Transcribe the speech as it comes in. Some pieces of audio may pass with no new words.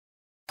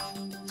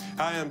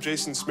Hi, I'm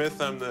Jason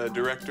Smith. I'm the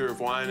Director of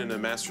Wine and a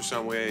Master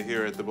Sommelier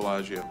here at the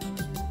Bellagio.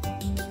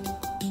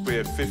 We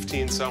have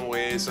 15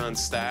 sommeliers on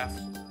staff.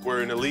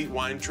 We're an elite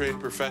wine trade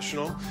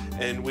professional,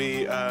 and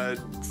we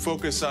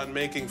focus on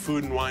making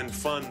food and wine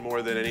fun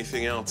more than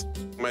anything else.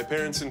 My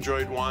parents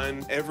enjoyed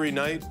wine every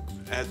night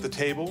at the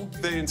table.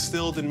 They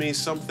instilled in me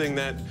something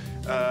that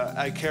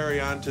I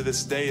carry on to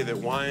this day, that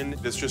wine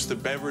is just a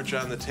beverage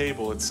on the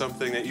table. It's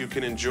something that you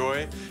can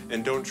enjoy,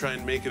 and don't try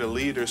and make it a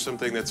lead or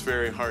something that's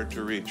very hard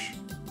to reach.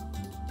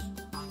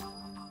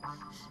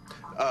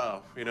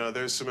 Oh, you know,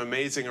 there's some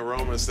amazing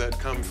aromas that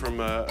come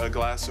from a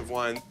glass of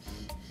wine.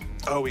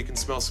 Oh, we can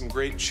smell some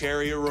great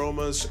cherry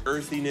aromas,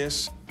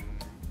 earthiness.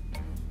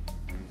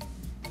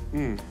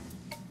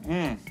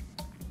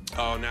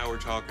 Oh, now we're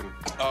talking.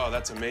 Oh,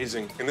 that's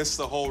amazing. And this is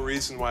the whole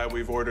reason why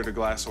we've ordered a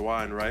glass of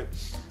wine, right?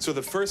 So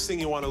the first thing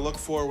you want to look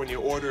for when you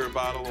order a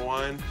bottle of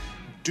wine,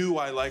 do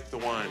I like the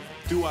wine?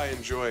 Do I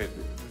enjoy it?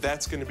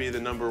 That's going to be the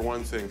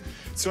 #1 thing.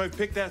 So I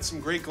picked out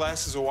some great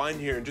glasses of wine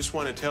here and just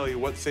want to tell you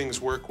what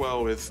things work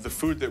well with the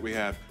food that we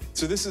have.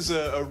 So this is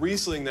a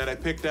Riesling that I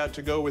picked out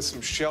to go with some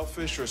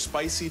shellfish or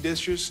spicy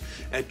dishes.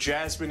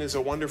 Jasmine is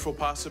a wonderful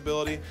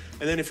possibility.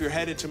 And then if you're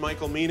headed to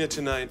Michael Mina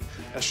tonight,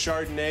 a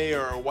Chardonnay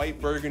or a white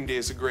Burgundy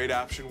is a great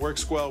option.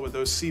 Works well with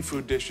those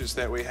seafood dishes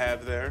that we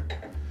have there.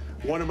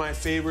 One of my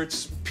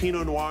favorites,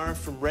 Pinot Noir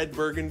from Red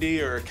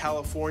Burgundy, or a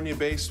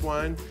California-based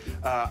wine.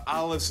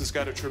 Olives has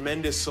got a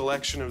tremendous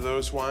selection of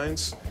those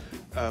wines.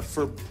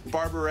 For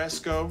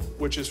Barbaresco,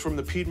 which is from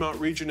the Piedmont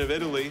region of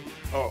Italy,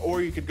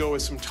 or you could go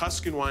with some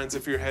Tuscan wines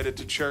if you're headed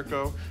to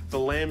Cerco. The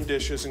lamb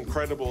dish is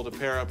incredible to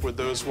pair up with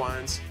those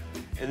wines.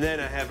 And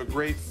then I have a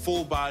great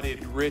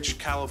full-bodied, rich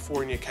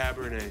California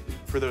Cabernet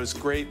for those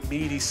great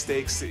meaty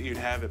steaks that you'd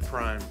have at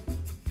Prime.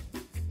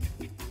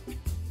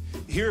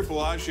 Here at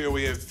Bellagio,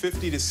 we have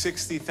 50 to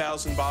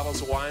 60,000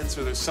 bottles of wine,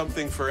 so there's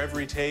something for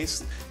every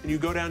taste. And you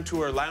go down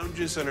to our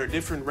lounges and our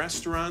different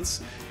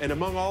restaurants, and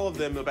among all of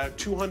them, about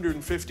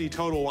 250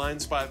 total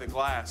wines by the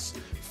glass.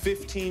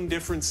 15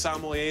 different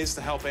sommeliers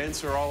to help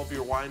answer all of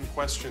your wine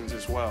questions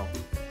as well.